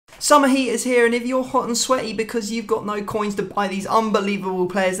Summer heat is here, and if you're hot and sweaty because you've got no coins to buy these unbelievable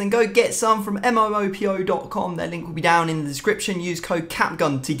players, then go get some from MMOPO.com. Their link will be down in the description. Use code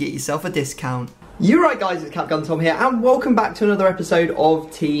CapGun to get yourself a discount. You're right, guys, it's CapgunTom here, and welcome back to another episode of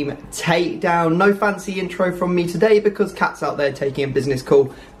Team Takedown. No fancy intro from me today because Cat's out there taking a business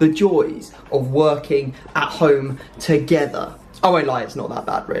call. The joys of working at home together. I won't lie, it's not that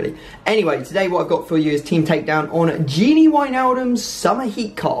bad, really. Anyway, today what I've got for you is Team Takedown on Georginio Wijnaldum's Summer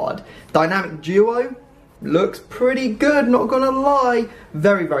Heat card. Dynamic duo, looks pretty good, not gonna lie.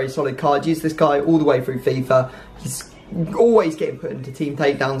 Very, very solid card. Used this guy all the way through FIFA. He's always getting put into Team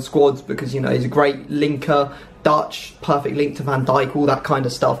Takedown squads because, you know, he's a great linker, Dutch, perfect link to Van Dijk, all that kind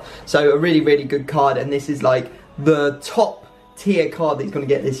of stuff. So a really, really good card, and this is like the top tier card that he's going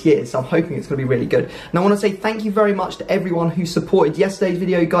to get this year, so I'm hoping it's going to be really good. And I want to say thank you very much to everyone who supported yesterday's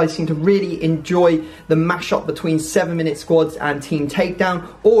video. You guys seem to really enjoy the mashup between 7-minute squads and Team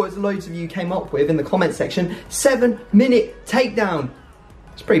Takedown, or as loads of you came up with in the comment section, 7-minute takedown.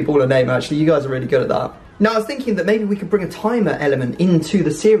 It's a pretty baller name, actually. You guys are really good at that. Now, I was thinking that maybe we could bring a timer element into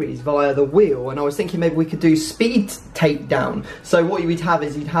the series via the wheel, and I was thinking maybe we could do speed takedown. So what you would have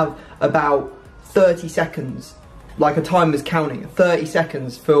is you'd have about 30 seconds, like a timer's counting, 30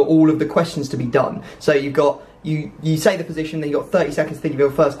 seconds for all of the questions to be done. So you've got, you say the position, then you've got 30 seconds to think of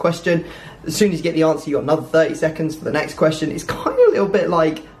your first question. As soon as you get the answer, you've got another 30 seconds for the next question. It's kind of a little bit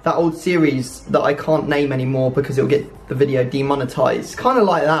like that old series that I can't name anymore because it'll get the video demonetized. Kind of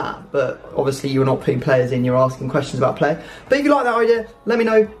like that, but obviously you're not putting players in, you're asking questions about player. But if you like that idea, let me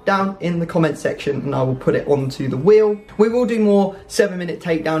know down in the comment section and I will put it onto the wheel. We will do more 7-minute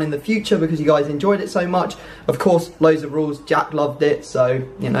takedown in the future because you guys enjoyed it so much. Of course, loads of rules, Jack loved it, so,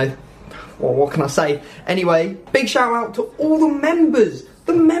 you know, well, what can I say? Anyway, big shout out to all the members.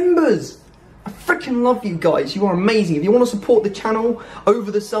 I freaking love you guys, you are amazing. If you want to support the channel over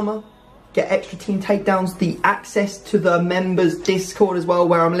the summer, get extra Team Takedowns, the access to the members Discord as well,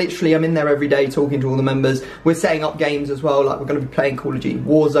 where I'm in there every day talking to all the members. We're setting up games as well, like we're going to be playing Call of Duty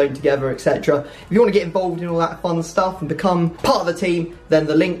Warzone together, etc. If you want to get involved in all that fun stuff and become part of the team, then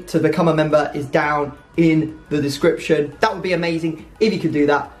the link to become a member is down in the description. That would be amazing if you could do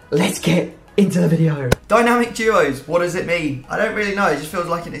that. Let's get into the video. Dynamic duos, what does it mean? I don't really know, it just feels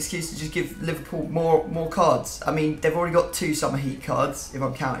like an excuse to just give Liverpool more cards. I mean, they've already got 2 Summer Heat cards, if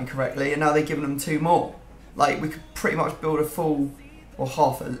I'm counting correctly, and now they're giving them 2 more. Like, we could pretty much build a full, or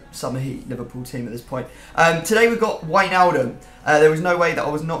half a Summer Heat Liverpool team at this point. Today we've got Wijnaldum. There was no way that I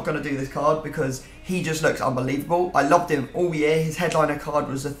was not going to do this card because he just looks unbelievable. I loved him all year. His headliner card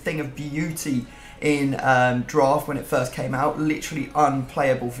was a thing of beauty in draft when it first came out, literally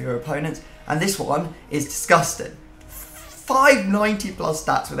unplayable for your opponents. And this one is disgusting. 590 plus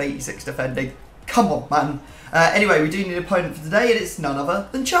stats with 86 defending. Come on, man. Anyway, we do need an opponent for today, and it's none other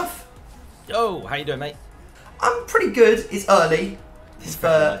than Chuff. Yo, how you doing, mate? I'm pretty good. It's early.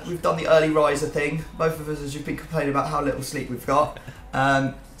 We've done the early riser thing. Both of us have just been complaining about how little sleep we've got.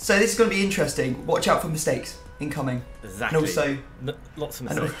 So this is going to be interesting. Watch out for mistakes incoming. Exactly. And also, lots of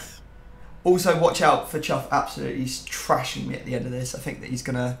mistakes. Also, watch out for Chuff absolutely trashing me at the end of this. I think that he's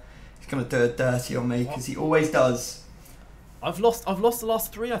gonna do a dirty on me because he always does. I've lost the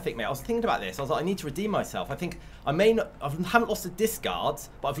last 3, I think, mate. I was thinking about this. I was like, I need to redeem myself. I think I haven't lost the discards,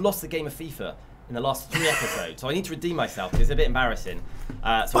 but I've lost the game of FIFA in the last 3 episodes. So I need to redeem myself because it's a bit embarrassing.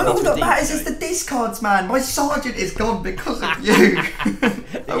 So but all that matters is the discards, man. My sergeant is gone because of you.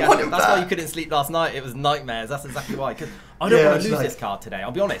 Yeah, that's why you couldn't sleep last night. It was nightmares. That's exactly why. Because I don't want to lose this card today.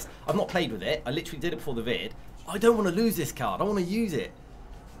 I'll be honest. I've not played with it. I literally did it before the vid. I don't want to lose this card. I want to use it.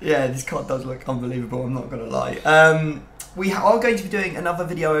 Yeah, this card does look unbelievable, I'm not going to lie. We are going to be doing another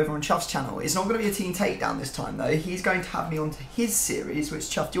video over on Chuff's channel. It's not going to be a Team Takedown this time, though. He's going to have me onto his series, which,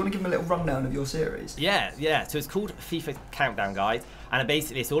 Chuff, do you want to give him a little rundown of your series? Yeah. So it's called FIFA Countdown, guys. And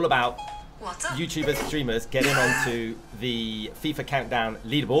basically, it's all about YouTubers, streamers getting onto the FIFA Countdown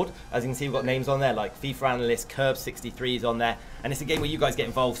leaderboard. As you can see, we've got names on there, like FIFA Analyst, Curb63 is on there. And it's a game where you guys get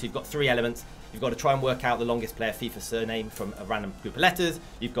involved, so you've got 3 elements. You've got to try and work out the longest player FIFA surname from a random group of letters.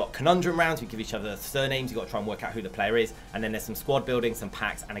 You've got conundrum rounds, you give each other surnames, you've got to try and work out who the player is. And then there's some squad building, some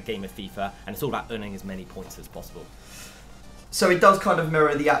packs, and a game of FIFA. And it's all about earning as many points as possible. So it does kind of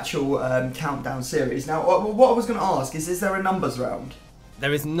mirror the actual Countdown series. Now, what I was going to ask is there a numbers round?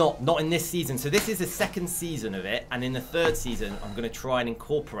 There is not in this season. So this is the 2nd season of it. And in the 3rd season, I'm going to try and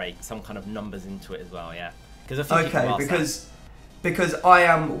incorporate some kind of numbers into it as well, yeah. Because I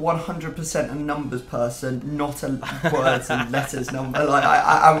am 100% a numbers person, not a words and letters number. Like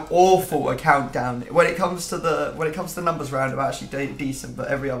I'm awful at Countdown. When it comes to the numbers round, I'm actually decent, but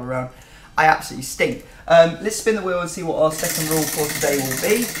every other round, I absolutely stink. Let's spin the wheel and see what our second rule for today will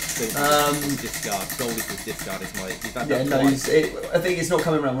be. Discard. Goldie with discard is my... Yeah, no, I think it's not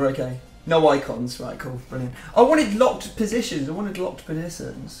coming around. We're okay. No icons. Right, cool. Brilliant. I wanted locked positions.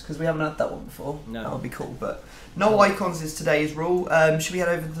 Because we haven't had that one before. No. That would be cool. But no icons is today's rule. Should we head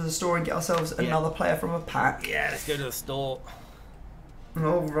over to the store and get ourselves another player from a pack? Yeah, let's go to the store.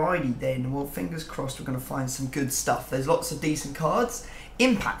 Alrighty then. Well, fingers crossed we're going to find some good stuff. There's lots of decent cards.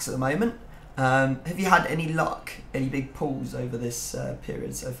 Impacts at the moment. Have you had any luck, any big pulls over this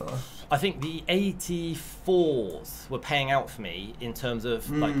period so far? I think the 84s were paying out for me in terms of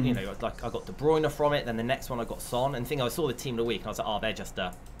like I got De Bruyne from it. Then the next one I got Son, and I saw the team of the week, and I was like, oh, they're just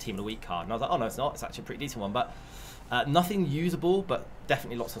a team of the week card, and I was like, oh no, it's not. It's actually a pretty decent one, but nothing usable, but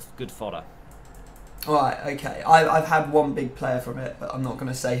definitely lots of good fodder. Alright, okay. I've had one big player from it, but I'm not going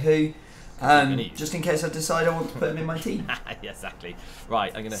to say who. Just in case I decide I want to put him in my team. Yeah, exactly.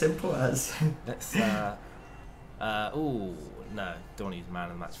 Right, I'm gonna. Simple as. Let's. Oh no, don't want to use man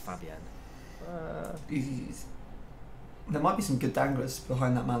of the match, Fabian. There might be some good danglers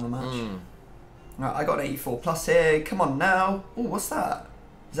behind that man of the match. Right, I got an 84 plus here. Come on now. Oh, what's that?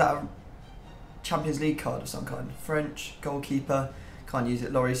 Is that a Champions League card of some kind? French goalkeeper. Can't use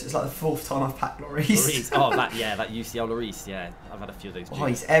it, Lloris. It's like the 4th time I've packed Lloris. Oh, that UCL Lloris. Yeah, I've had a few of those. Oh,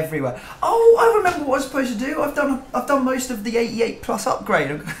 he's everywhere. Oh, I remember what I was supposed to do. I've done most of the 88 plus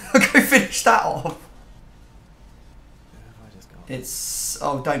upgrade. I'll go finish that off. It's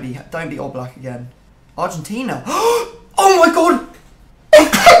don't be Oblak again. Argentina. Oh my god!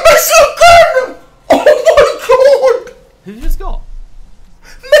 Messi again! Oh my god! Who just got?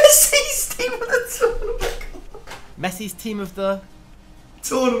 Messi's team of the tournament. Messi's team of the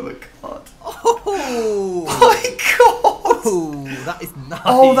tournament card. Oh my god! Oh, that is nice.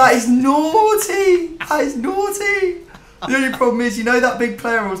 Oh, that is naughty. That is naughty. The only problem is, you know that big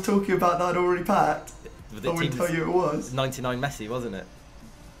player I was talking about that I'd already packed? I wouldn't tell you it was. 99 Messi, wasn't it?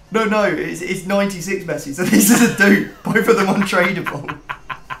 No, it's 96 Messi, so this is a dupe. Both of them untradeable.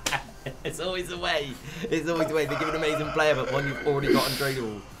 It's always the way. It's always the way. They give an amazing player, but one you've already got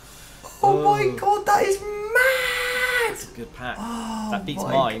untradeable. Oh my god, that is mad! It's a good pack. Oh, that beats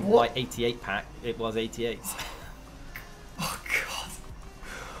mine, my 88 pack. It was 88. Oh god.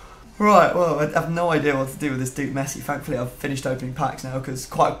 Right, well, I have no idea what to do with this Duke Messi. Thankfully, I've finished opening packs now, because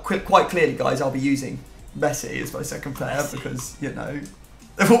quite clearly, guys, I'll be using Messi as my second player, because, you know,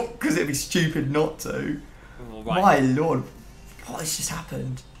 because it'd be stupid not to. Right. My lord, what has just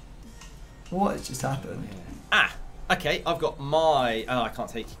happened? What has just happened? Ah, okay, I've got my. Oh, I can't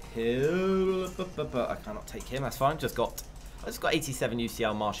take him. I cannot take him. That's fine. I just got 87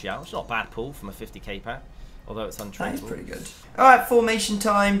 UCL Martial, which is not a bad pull from a 50k pack, although it's untradeable. That is pretty good. All right, formation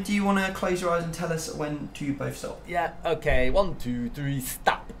time. Do you want to close your eyes and tell us when to both stop? Yeah. Okay. 1, 2, 3,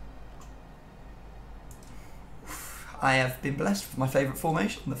 stop. I have been blessed with my favourite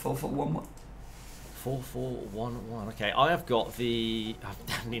formation, the 4-4-1-1. 4-4-1-1. Okay, I have got the. I've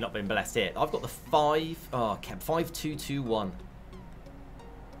definitely not been blessed here. I've got the 5-2-2-1. Oh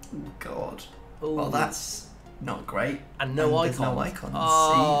God. Ooh. Well, that's not great. And no icons. No icons.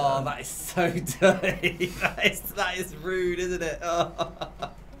 Oh, that is so dirty. that is rude, isn't it? Oh.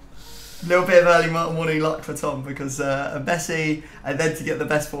 A little bit of early morning luck for Tom, because Messi, and then to get the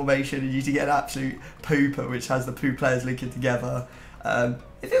best formation, and you to get an absolute pooper, which has the poo players linking together.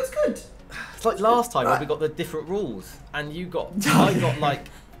 It feels good. It's like last time when we got the different rules, and you got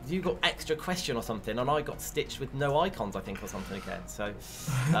extra question or something, and I got stitched with no icons, I think, or something again. So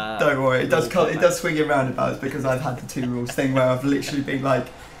don't worry, it does swing in roundabouts, because I've had the 2 rules thing where I've literally been like,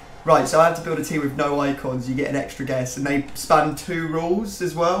 right, so I have to build a team with no icons, you get an extra guess, and they span 2 rules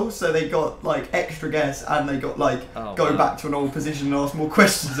as well, so they got like extra guess, and they got like go back to an old position and ask more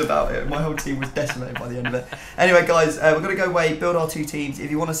questions about it. My whole team was decimated by the end of it. Anyway guys, we're going to go away, build our 2 teams. If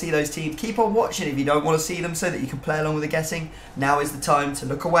you want to see those teams, keep on watching. If you don't want to see them so that you can play along with the guessing, now is the time to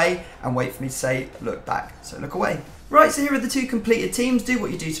look away and wait for me to say look back. So look away. Right, so here are the 2 completed teams. Do what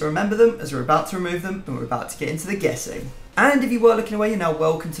you do to remember them, as we're about to remove them, and we're about to get into the guessing. And if you were looking away, you're now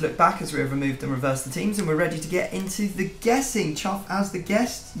welcome to look back, as we have removed and reversed the teams, and we're ready to get into the guessing. Chuff, as the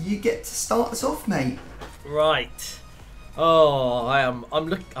guest, you get to start us off, mate. Right. Oh, I'm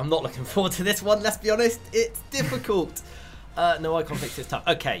not looking forward to this one, let's be honest. It's difficult. No icon fix is tough.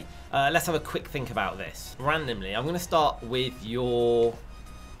 Okay, let's have a quick think about this. Randomly, I'm going to start with your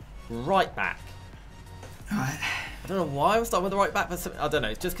right back. Alright. I don't know why I'm starting with the right back, but I don't know.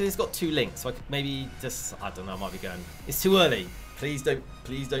 It's just because it's got 2 links, so I could maybe just, I don't know, I might be going. It's too early. Please don't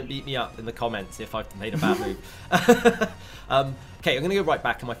beat me up in the comments if I've made a bad move. Okay, I'm gonna go right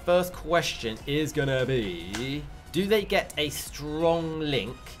back, and my first question is gonna be: do they get a strong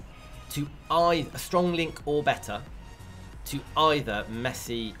link to a strong link or better to either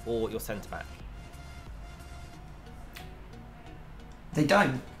Messi or your centre back? They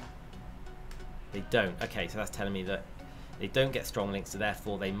don't. They don't. Okay, so that's telling me that they don't get strong links, so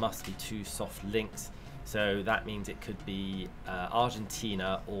therefore they must be 2 soft links. So that means it could be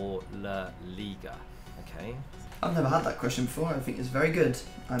Argentina or La Liga. Okay. I've never had that question before. I think it's very good.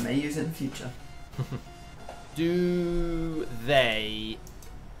 I may use it in the future.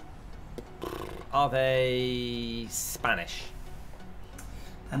 Are they Spanish?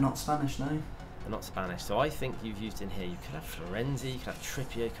 They're not Spanish, no. They're not Spanish. So I think you've used in here, you could have Florenzi, you could have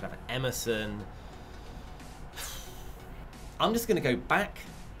Trippier, you could have Emerson. I'm just going to go back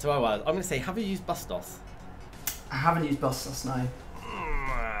to our words. I'm going to say, have you used Bustos? I haven't used Bustos, no.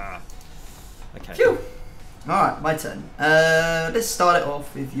 Okay. Phew. Alright, my turn. Let's start it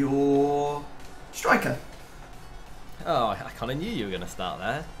off with your striker. Oh, I kind of knew you were going to start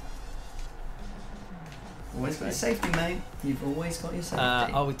there. Always got your safety, mate. You've always got your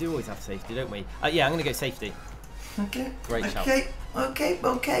safety. Oh, we do always have safety, don't we? Yeah, I'm going to go safety. Okay. Great shout.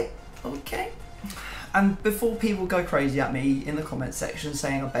 Okay. And before people go crazy at me in the comment section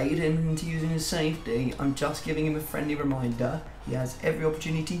saying I baited him into using his safety, I'm just giving him a friendly reminder. He has every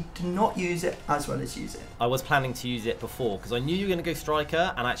opportunity to not use it as well as use it. I was planning to use it before because I knew you were going to go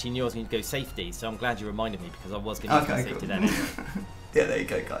striker and I actually knew I was going to go safety. So I'm glad you reminded me because I was going to use my safety then. Yeah, there you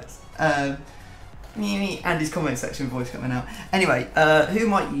go, guys. Andy's comment section voice coming out. Anyway, who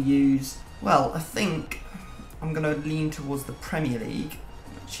might you use? Well, I think I'm going to lean towards the Premier League,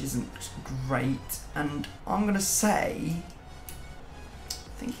 which isn't great. And I'm going to say,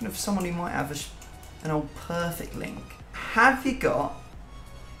 thinking of someone who might have an old perfect link. Have you got,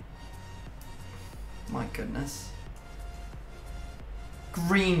 my goodness,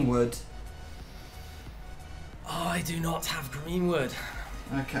 Greenwood? Oh, I do not have Greenwood.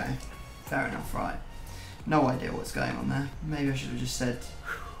 Okay, fair enough, right. No idea what's going on there. Maybe I should have just said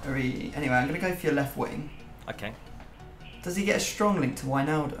Origi. Anyway, I'm going to go for your left wing. Okay. Does he get a strong link to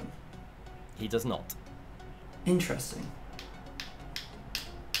Wijnaldum? He does not. Interesting.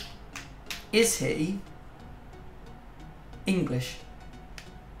 Is he English?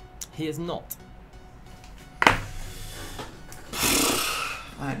 He is not. I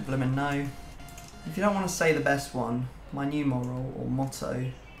don't blimmin' know. If you don't want to say the best one, my new moral or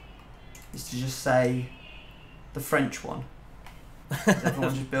motto is to just say the French one.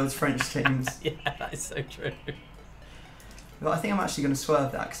 Everyone just builds French teams. Yeah, that is so true. But I think I'm actually going to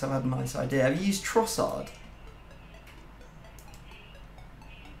swerve that because I've had a nice idea. Have you used Trossard?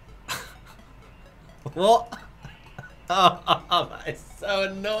 What? Oh, that is so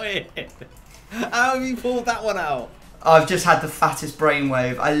annoying. How have you pulled that one out? I've just had the fattest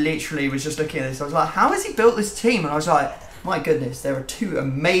brainwave. I literally was just looking at this. I was like, how has he built this team? And I was like, my goodness, there are 2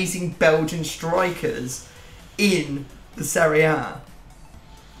 amazing Belgian strikers in the Serie A.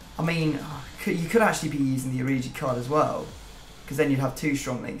 I mean, you could actually be using the Origi card as well, because then you'd have 2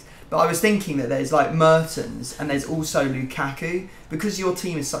 strong links. But I was thinking that there's like Mertens and there's also Lukaku. Because your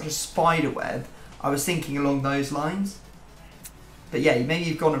team is such a spider web, I was thinking along those lines. But yeah, maybe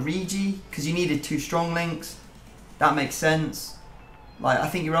you've gone Origi because you needed 2 strong links. That makes sense. Like, I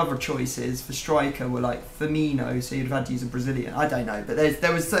think your other choices for striker were like Firmino, so you'd have had to use a Brazilian. I don't know, but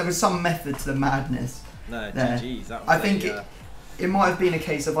there was some method to the madness. No, there. GG's. That was I think it might have been a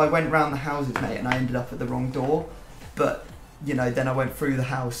case of I went round the houses, mate, and I ended up at the wrong door. But you know, then I went through the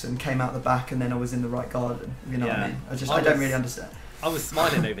house and came out the back, and then I was in the right garden. You know what I mean? I don't really understand. I was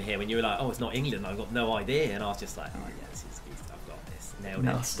smiling over here when you were like, "Oh, it's not England." I've got no idea, and I was just like, "Oh yeah, I've got this nailed it."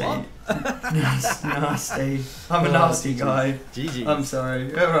 Nasty. Nasty. I'm a nasty guy. GG. I'm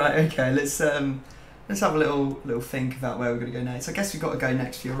sorry. All right. Okay. Let's have a little think about where we're going to go next. I guess we've got to go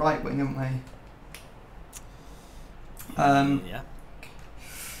next for your right wing, haven't we?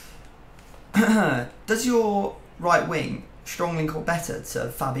 Yeah. Does your right wing strong link or better to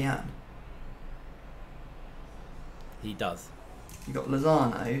Fabian? He does. You've got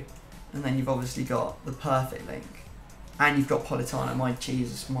Lozano, and then you've obviously got the perfect link. And you've got Politano. My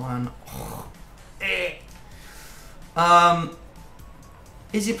Jesus, man.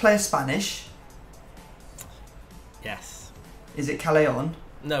 Is your player Spanish? Yes. Is it Callejon?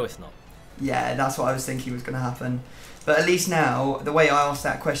 No, it's not. Yeah, that's what I was thinking was going to happen. But at least now, the way I asked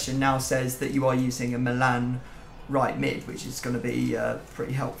that question now says that you are using a Milan right mid, which is going to be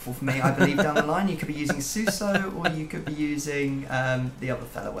pretty helpful for me, I believe, down the line. You could be using Suso, or you could be using the other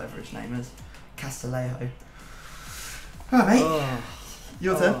fella, whatever his name is, Castillejo. All right, mate.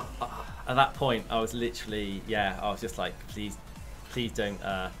 Your turn. At that point, I was literally, I was just like, please don't,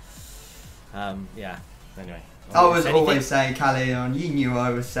 yeah. Anyway, I was always saying Callion. You knew I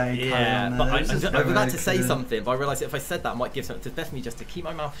was saying Callion. Yeah, there. but I It was was just about to say couldn't. something, but I realised if I said that, I might give something to Bethany just to keep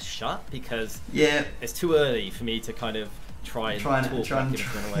my mouth shut because Yeah. it's too early for me to kind of try and talk like it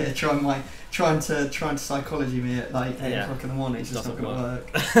went away. Yeah, trying to psychology me at like 8 Yeah. o'clock in the morning. It's just not Doesn't going to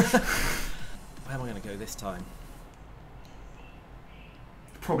work. Where am I going to go this time?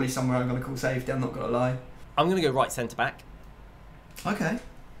 Probably somewhere I'm going to call safety. I'm not going to lie. I'm going to go right centre back. Okay.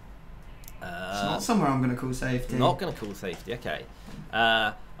 It's not somewhere I'm going to call safety. Not going to call safety. Okay.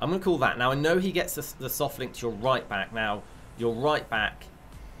 I'm going to call that. Now I know he gets the soft link to your right back. Now your right back,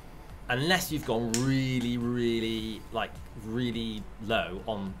 unless you've gone really low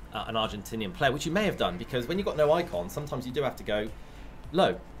on an Argentinian player, which you may have done because when you've got no icon, sometimes you do have to go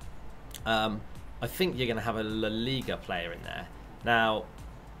low. I think you're going to have a La Liga player in there now,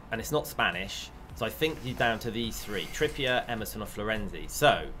 and it's not Spanish, so I think you're down to these three: Trippier, Emerson, or Florenzi.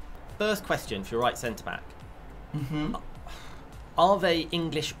 So, first question for your right centre back: are they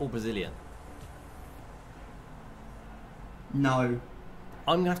English or Brazilian? No.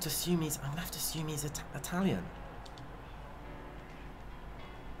 I'm gonna have to assume he's Italian.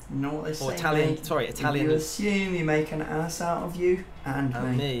 You know what they say? Or Italian. Mate? Sorry, Italian. If you assume you make an ass out of you and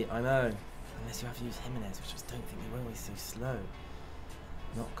me. I know. Unless you have to use Jimenez, which I just don't think you will. He's so slow.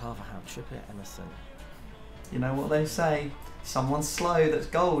 Not Carvajal, Trippier, Emerson. You know what they say? Someone slow that's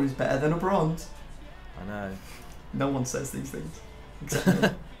gold is better than a bronze. I know. No one says these things. Except me.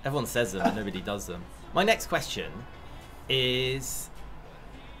 Everyone says them, but nobody does them. My next question is: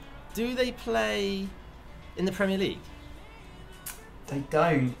 do they play in the Premier League? They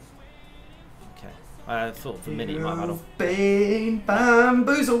don't. Okay. I thought for a minute you might have had been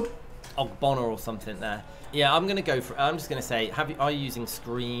bamboozled. Ogbonna or something there. Yeah, I'm gonna go for. I'm just gonna say, are you using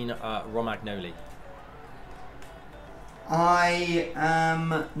screen Romagnoli? I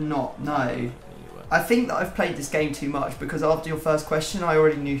am not. No. I think that I've played this game too much because after your first question, I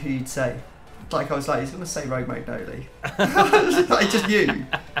already knew who you'd say. Like I was like, he's gonna say Romagnoli. I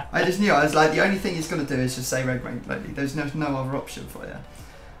just knew. I was like, the only thing he's gonna do is just say Romagnoli. There's no other option for you.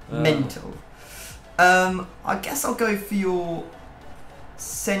 Mental. I guess I'll go for your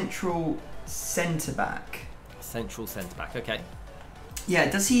central centre back. Central centre back. Okay. Yeah.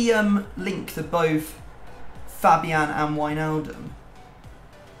 Does he link to both Fabian and Wijnaldum?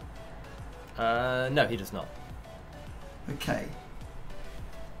 No, he does not. Okay.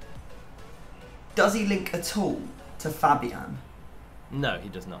 Does he link at all to Fabian? No, he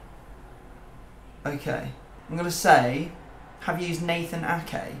does not. Okay. I'm going to say, have you used Nathan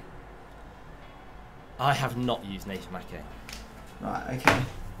Ake? I have not used Nathan Ake. Right, okay.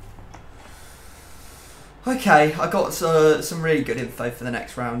 Okay, I got some really good info for the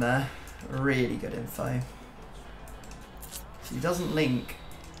next round there. Really good info. So he doesn't link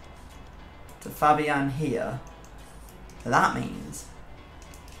to Fabian here. That means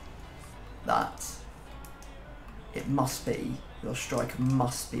that it must be, your striker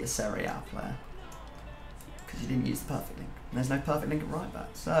must be a Serie A player. Because you didn't use the perfect link. And there's no perfect link at right back.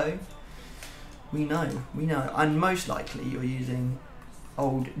 So, we know. And most likely you're using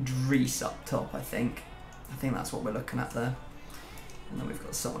old Dries up top, I think. I think that's what we're looking at there. And then we've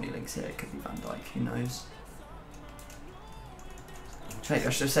got someone who links here. It could be Van Dijk, who knows. I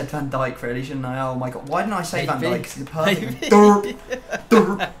should have said Van Dijk really, shouldn't I? Oh my god, why didn't I say Van Dijk? Because he's perfect.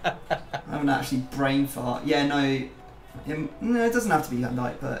 I haven't actually brain fart. Yeah, no, it doesn't have to be Van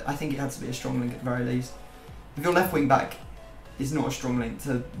Dijk, but I think it has to be a strong link at the very least. If your left wing back is not a strong link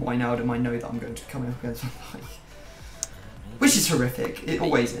to Wijnaldum, I know that I'm going to come up against Van Dijk. Which is horrific. It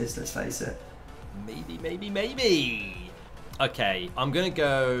always is, let's face it. Maybe. Okay, I'm going to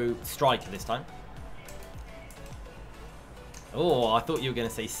go striker this time. Oh, I thought you were going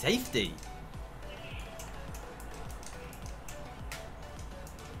to say safety.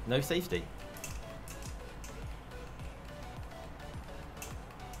 No safety.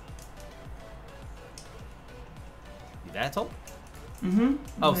 You there, Tom? Mm-hmm.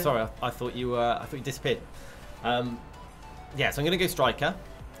 Oh, sorry. I thought you disappeared. Yeah, so I'm going to go striker.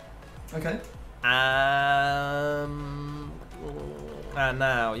 Okay. And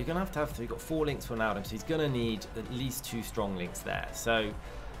now you're going to have you've got 4 links for Wijnaldum, so he's going to need at least 2 strong links there. So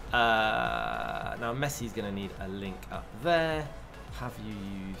now Messi's going to need a link up there. Have you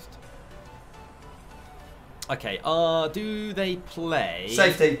used? Okay. Do they play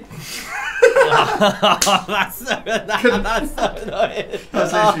Safety? that's so annoying. I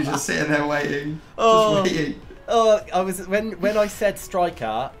was literally just sitting there waiting. Just waiting. Oh, I was when I said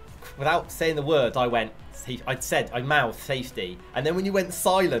striker, without saying the word, I mouthed safety, and then when you went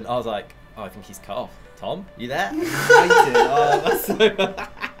silent, I was like, oh, I think he's cut off. Tom, you there?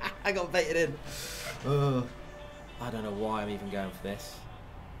 I got baited in. I don't know why I'm even going for this.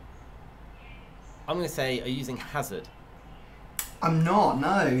 I'm going to say, are you using Hazard? I'm not,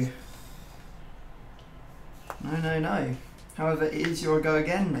 no. No. However, it is your go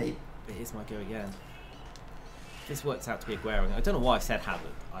again, mate. It is my go again. This works out to be Aguero. I don't know why I said Hazard.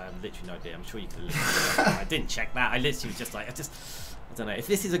 I have literally no idea. I'm sure you could have listened. I didn't check that. I literally was just like, I don't know. If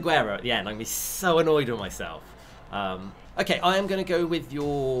this is Aguero at the end, I'm going to be so annoyed with myself. Okay, I am going to go with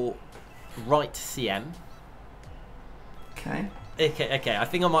your right CM. Okay. Okay, I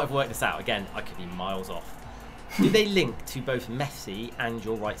think I might have worked this out. Again, I could be miles off. Do they link to both Messi and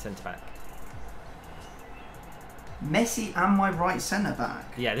your right centre-back? Messi and my right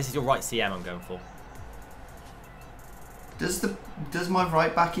centre-back? Yeah, this is your right CM I'm going for. Does my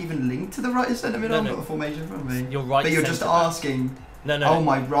right back even link to the right centre mid? I've got the formation in front of me. Your right. But you're just asking. No. Oh,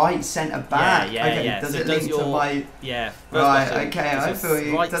 my right centre back. Yeah. Okay. Does it link to my? Yeah. Right. Okay. I feel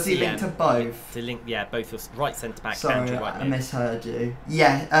you. Does he link to both? To link, yeah, both your right centre back Sorry, and your right mid. I misheard you.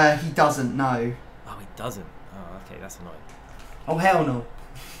 Yeah. He doesn't. No. Oh, he doesn't. Oh, okay, that's annoying. Oh hell no.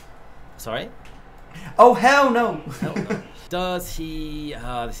 Sorry. Oh hell no. Hell no. Does he?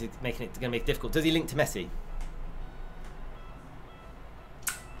 This is going to make it difficult. Does he link to Messi?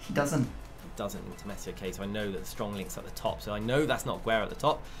 He doesn't. He doesn't link to Messi. Okay, so I know that the strong link's at the top. So I know that's not Aguero at the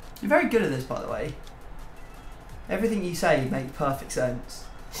top. You're very good at this, by the way. Everything you say makes perfect sense.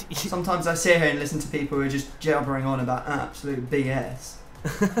 Sometimes I sit here and listen to people who are just jabbering on about absolute BS.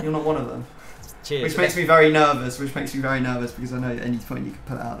 You're not one of them. Cheers. Which makes me very nervous. Because I know at any point you can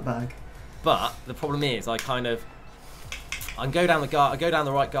pull it out of the bag. But the problem is, I go down the right guard, I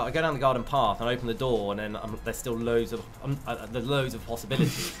go down the garden path and I open the door, and then there's still loads of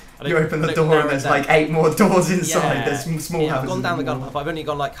possibilities. You open the door and there's like 8 more doors inside. Yeah. There's small houses. I've gone down the garden path. I've only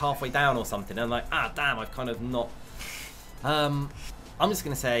gone like halfway down or something, and I'm like, damn, I've kind of not. I'm just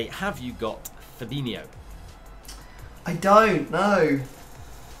gonna say, have you got Fabinho? I don't know.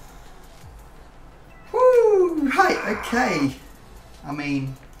 Woo! Right. Okay. I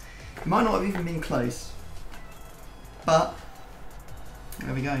mean, it might not have even been close, but.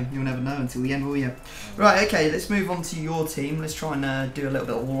 There we go. You'll never know until the end, will you? Right, okay, let's move on to your team. Let's try and do a little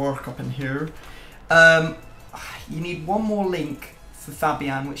bit of work up in here. You need one more link for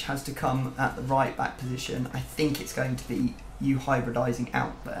Fabian, which has to come at the right back position. I think it's going to be you hybridising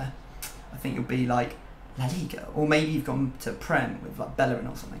out there. I think you'll be like La Liga, or maybe you've gone to Prem with like Bellerin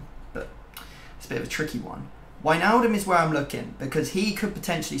or something. But it's a bit of a tricky one. Wijnaldum is where I'm looking, because he could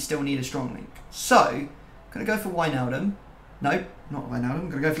potentially still need a strong link. So, I'm going to go for Wijnaldum. No, not Wijnaldum. I'm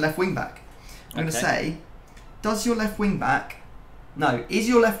going to go for left wing back. I'm going to say, does your left wing back... No, is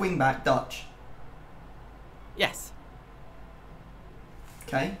your left wing back Dutch? Yes.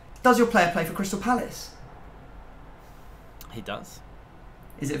 Okay. Does your player play for Crystal Palace? He does.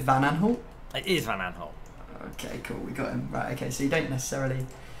 Is it Van Aanholt? It is Van Aanholt. Okay, cool. We got him. Right, okay. So you don't necessarily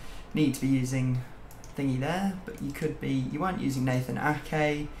need to be using thingy there, but you could be... You weren't using Nathan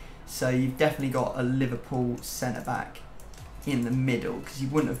Ake, so you've definitely got a Liverpool centre-back in the middle, because you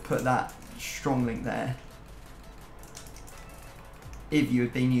wouldn't have put that strong link there if you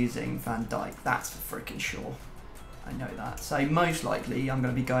had been using Van Dijk. That's for freaking sure. I know that. So most likely I'm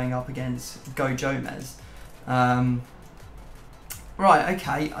going to be going up against Go Jomez. Right,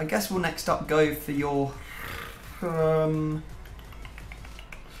 okay. I guess we'll next up go for your... I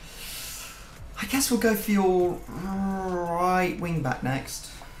guess we'll go for your right wing back next.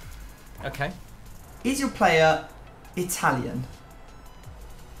 Okay. Is your player Italian?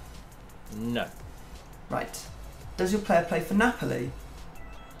 No. Right. Does your player play for Napoli?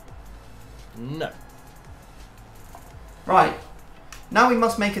 No. Right. Now we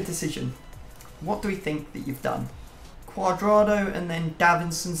must make a decision. What do we think that you've done? Cuadrado and then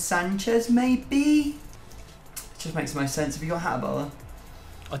Davinson Sanchez, maybe? It just makes the most sense. Have you got Hatabala?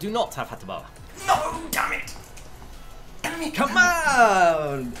 I do not have Hatabala. No, damn it! Damn it! Come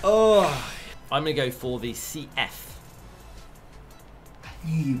on! Oh, I'm gonna go for the CF. I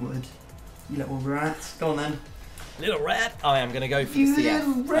knew you would. You little rat. Go on then. Little rat. I am gonna go for You the CF.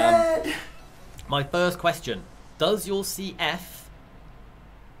 little rat. My first question: does your CF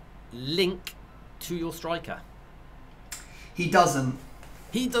link to your striker? He doesn't.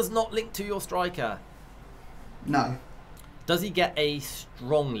 He does not link to your striker. No. Does he get a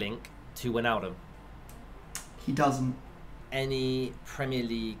strong link to Wijnaldum? He doesn't. Any Premier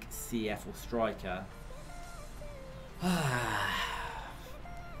League CF or striker?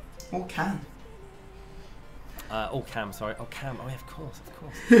 Or can. Oh, Cam, sorry. Oh, Cam. Oh, yeah, of course.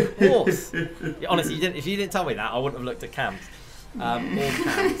 Yeah, honestly, if you didn't tell me that, I wouldn't have looked at Cams. Or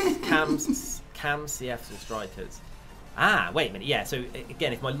Cams. Cams, CFs or strikers. Ah, wait a minute. Yeah, so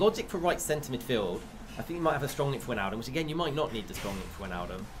again, if my logic for right centre midfield I think you might have a strong link for Wijnaldum, which again, you might not need the strong link for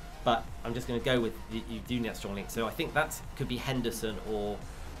Wijnaldum. But I'm just going to go with you do need that strong link. So I think that could be Henderson or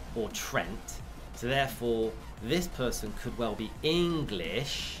Trent. So therefore, this person could well be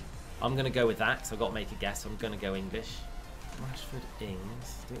English. I'm going to go with that because I've got to make a guess. So I'm going to go English. Rashford,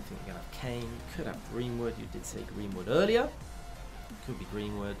 Ings. Don't think you're going to have Kane. Could have Greenwood. You did say Greenwood earlier. Could be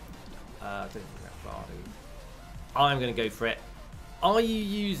Greenwood. Don't think that's Vardy. I'm going to go for it. Are you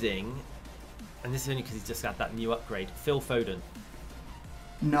using, and this is only because he's just had that new upgrade, Phil Foden?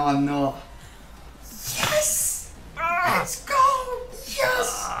 No, I'm not. Yes! Let's go!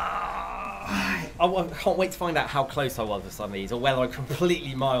 Yes! I can't wait to find out how close I was with some of these, or whether I'm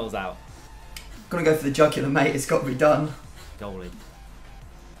completely miles out. Gonna go for the jugular, mate. It's got to be done. Goalie.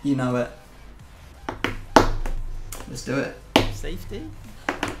 You know it. Let's do it. Safety?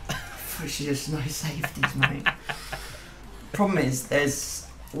 There's just no safeties, mate. Problem is, there's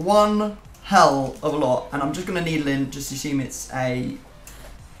one hell of a lot, and I'm just gonna needle in. Just assume it's a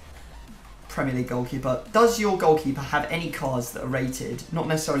Premier League goalkeeper. Does your goalkeeper have any cards that are rated, not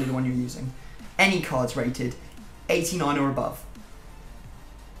necessarily the one you're using, any cards rated 89 or above?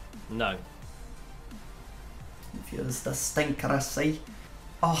 No. If you're the stinker, I see.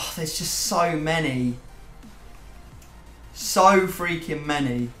 Oh, there's just so many. So freaking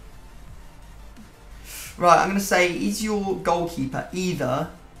many. Right, I'm going to say, is your goalkeeper either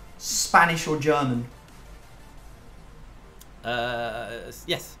Spanish or German?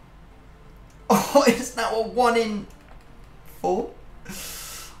 Yes. Oh, is that a 1 in 4?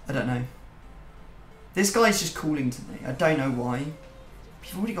 I don't know. This guy's just calling to me. I don't know why.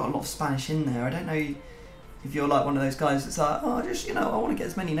 You've already got a lot of Spanish in there. I don't know if you're like one of those guys that's like, oh, just, you know, I want to get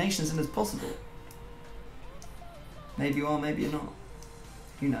as many nations in as possible. Maybe you are, maybe you're not.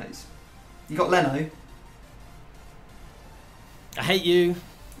 Who knows? You got Leno. I hate you.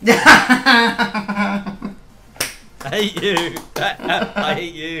 I hate you. I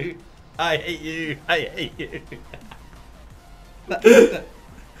hate you. I hate you. I hate you.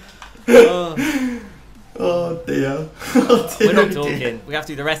 Oh dear. Oh dear. We're not talking. Dear. We have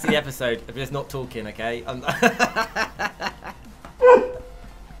to do the rest of the episode if we're just not talking, okay?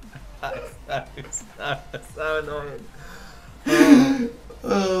 That's so annoying.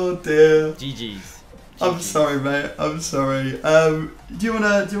 Oh dear. GG's. I'm sorry, mate. I'm sorry. Do you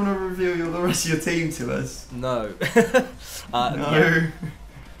wanna reveal the rest of your team to us? No. No. Yeah.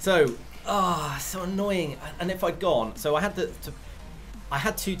 So, so annoying. And if I'd gone, so I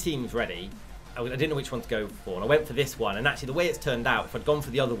had 2 teams ready. I didn't know which one to go for, and I went for this one. And actually, the way it's turned out, if I'd gone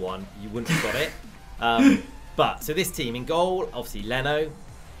for the other one, you wouldn't have got it. But so this team in goal, obviously Leno.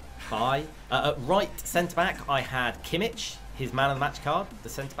 Hi. At right centre back, I had Kimmich, his man of the match card, the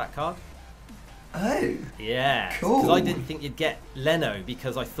centre back card. Oh. Yeah. Cool. Because I didn't think you'd get Leno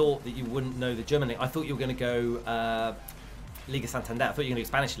because I thought that you wouldn't know the German league. I thought you were going to go Liga Santander. I thought you were going to do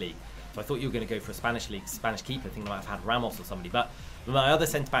Spanish league. So I thought you were going to go for a Spanish league, Spanish keeper, thinking I might have had Ramos or somebody. But my other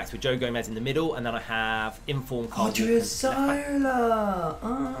centre backs were Joe Gomez in the middle, and then I have informed Carl Odriozola.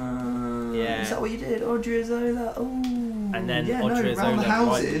 Yeah. Is that what you did? Odriozola. Oh. And then yeah, Odriozola round the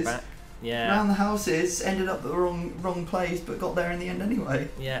houses. Right back. Yeah. Round the houses, ended up at the wrong place, but got there in the end anyway.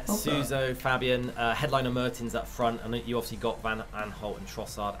 Yeah. Suso, Fabian, headliner Mertens up front, and you obviously got Van Aanholt and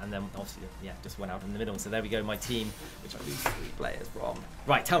Trossard, and then obviously just went out in the middle. So there we go, my team, which I lose 3 players from.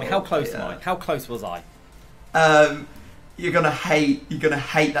 Right, tell me, how close am I? How close was I? You're gonna hate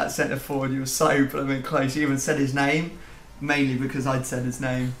that centre forward. You were so blooming close. You even said his name, mainly because I'd said his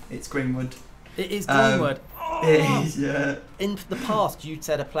name. It's Greenwood. It is Greenwood. It is, yeah. In the past, you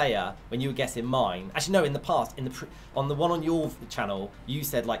said a player when you were guessing mine. Actually, no. In the past, on the one on your channel, you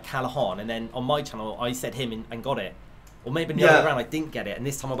said like Callahan, and then on my channel, I said him and got it. Or maybe the other way around, I didn't get it, and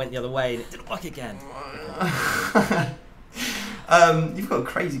this time I went the other way and it didn't work again. You've got a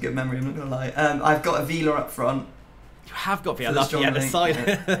crazy good memory. I'm not gonna lie. I've got Avila up front. You have got to be lucky at the side.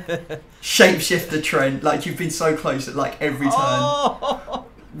 Yeah. Shapeshifter Trent, like you've been so close at like every turn.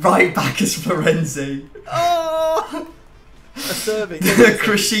 Right back as Florenzi. Oh! A serving.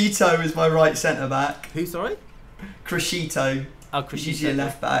 Crescito is my right centre back. Who, sorry? Crescito. Oh, Crescito. He's usually a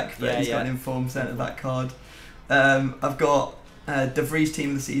left back, but he's got an informed centre back card. I've got De Vries team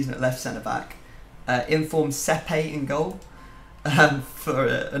of the season at left centre back. Informed Sepe in goal for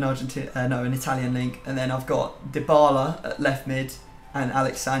an Italian link, and then I've got Dybala at left mid and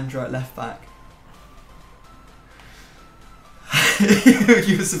Alexandra at left back.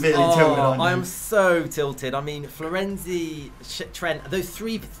 You were severely tilted, aren't you? I am so tilted. I mean, Florenzi, Trent, those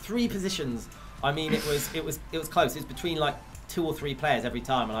three positions. I mean, it was close. It was between like 2 or 3 players every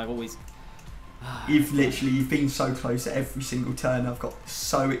time, and I've always. You've been so close at every single turn. I've got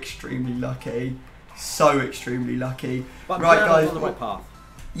so extremely lucky. So extremely lucky. But right, guys. On the right path.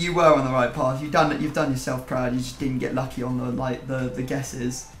 You were on the right path. You've done yourself proud. You just didn't get lucky on the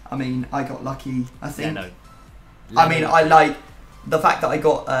guesses. I mean, I got lucky. I think. Leno. I mean, I like the fact that I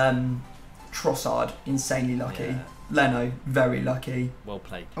got Trossard, insanely lucky. Yeah. Leno, very lucky. Well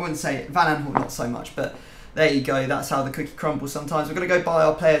played. I wouldn't say it. Van Aanholt, not so much, but there you go. That's how the cookie crumbles sometimes. We're going to go buy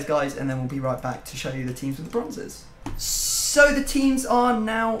our players, guys, and then we'll be right back to show you the teams with the bronzes. So the teams are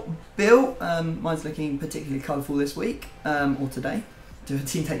now built. Mine's looking particularly colourful this week, or today. Do a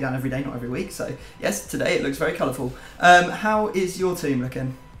team takedown every day, not every week. So yes, today it looks very colourful. How is your team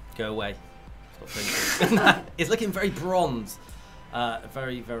looking? Go away. It's looking very bronze.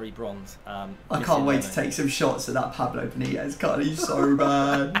 Very, very bronze. I can't wait to take some shots at that Pablo Benitez card. He's so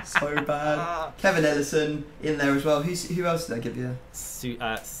bad, so bad. Kevin Ellison in there as well. Who else did I give you?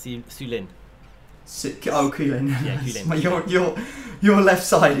 Sulin. Kulin. Yeah, Kulin. Your left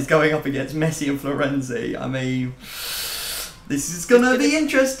side is going up against Messi and Florenzi. I mean, this is gonna be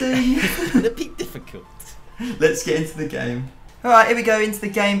interesting. It's gonna be difficult. Let's get into the game. All right, here we go into the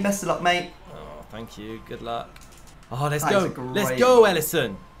game. Best of luck, mate. Oh, thank you. Good luck. Oh, let's That go. is a great Let's go, ball.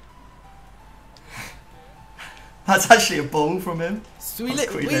 Ellison. That's actually a ball from him.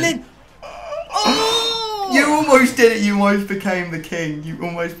 Wheeling. Oh! You almost did it. You almost became the king. You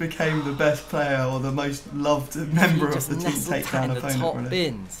almost became the best player or the most loved member of the team takedown opponent. Top really.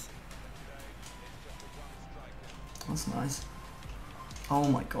 bins. That's nice. Oh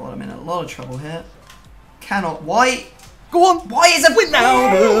my god, I'm in a lot of trouble here. Cannot. Why? Go on. Why is a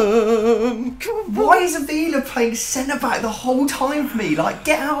Wijnaldum? Why is Avila playing centre back the whole time for me? Like,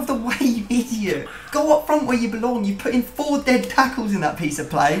 get out of the way, you idiot. Go up front where you belong. You put in 4 dead tackles in that piece of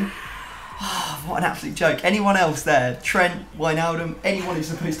play. Oh, what an absolute joke. Anyone else there? Trent, Wijnaldum, anyone who's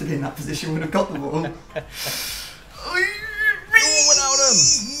supposed to be in that position would have got the ball.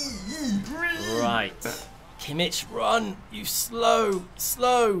 Wijnaldum. Right. Kimmich, run. You slow.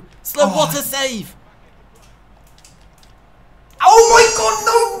 Oh. What a save. Oh my god,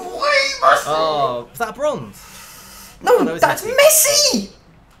 no way, Oh, was that a bronze? No, Oh, no, it's that's Messi!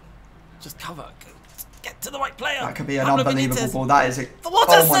 Just cover. Get to the right player. That could be an Pablo unbelievable Benitez. ball. That is a... What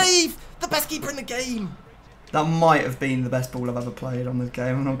a save! The best keeper in the game. That might have been the best ball I've ever played on this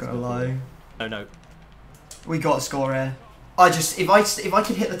game, I'm not going to lie. No. We got a score here. If I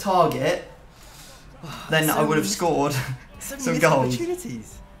could hit the target, then I would have scored some goals.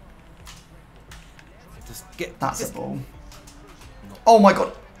 Opportunities. Just get. That's a ball. Oh my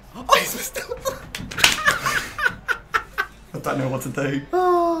god. I don't know what to do.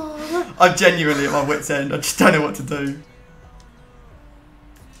 I'm genuinely at my wit's end. I just don't know what to do.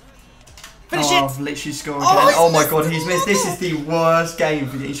 Finish it! I've literally scored again. Oh my god, he's missed. This is the worst game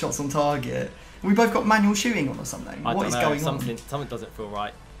for getting shots on target. We both got manual shooting on or something. What is going on? Something doesn't feel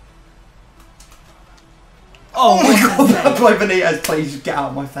right. Oh my god, Pablo Benitez, please get out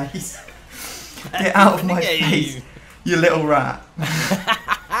of my face. Get out of my face, you little rat.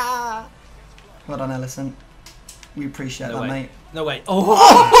 Well done, Ellison. We appreciate that, mate. No way. Oh!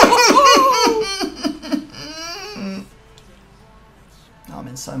 I'm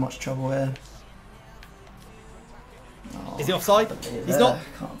in so much trouble here. Oh, is he offside? He's not.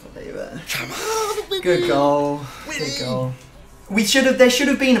 Can't believe it. Come on, Winnie. Good goal. Good goal. There should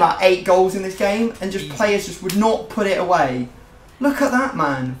have been about 8 goals in this game, and just players just would not put it away. Look at that,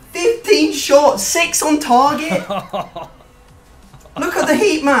 man. 15 shots, 6 on target. Look at the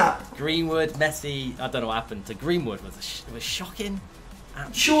heat map. Greenwood, Messi. I don't know what happened to Greenwood. It was shocking.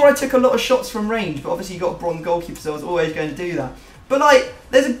 Sure, I took a lot of shots from range, but obviously you got a bronze goalkeeper, so I was always going to do that. But like,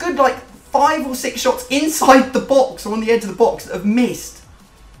 there's a good 5 or 6 shots inside the box or on the edge of the box that have missed.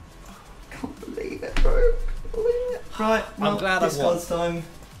 Can't believe it, bro. Right, well, I'm glad I won. Time.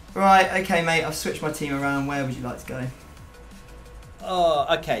 Right, okay, mate. I've switched my team around. Where would you like to go? Oh,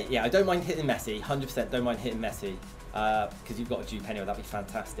 okay. Yeah, I don't mind hitting Messi. 100% don't mind hitting Messi. Because you've got a dupe anyway. That'd be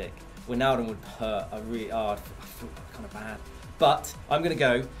fantastic. Wijnaldum would hurt. I feel kind of bad. But I'm going to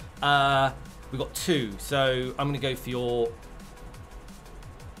go. We've got 2. So I'm going to go for your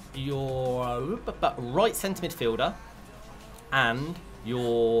right centre midfielder and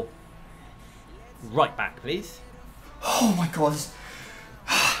your right back, please. Oh my god.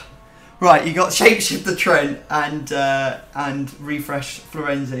 Right, you got shapeshift the Trent and refresh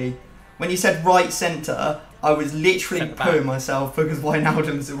Florenzi. When you said right centre, I was literally pooing myself because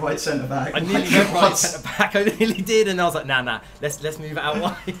Wijnaldum's the right centre back. I nearly went right centre back. I nearly did, and I was like, nah. Let's move it out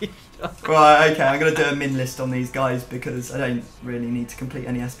wide. Right, okay. I'm gonna do a min list on these guys because I don't really need to complete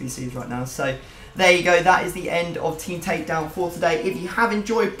any SBCs right now. So there you go. That is the end of Team Takedown for today. If you have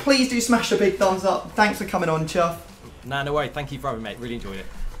enjoyed, please do smash a big thumbs up. Thanks for coming on, Chuff. Nah, no worries. Thank you for having me, mate. Really enjoyed it.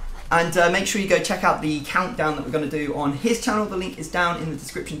 And make sure you go check out the countdown that we're going to do on his channel. The link is down in the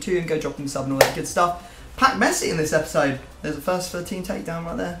description too, and go drop him a sub and all that good stuff. Pack Messi in this episode. There's a first for Team Takedown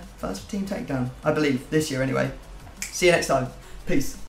right there. First for Team Takedown, I believe, this year anyway. See you next time. Peace.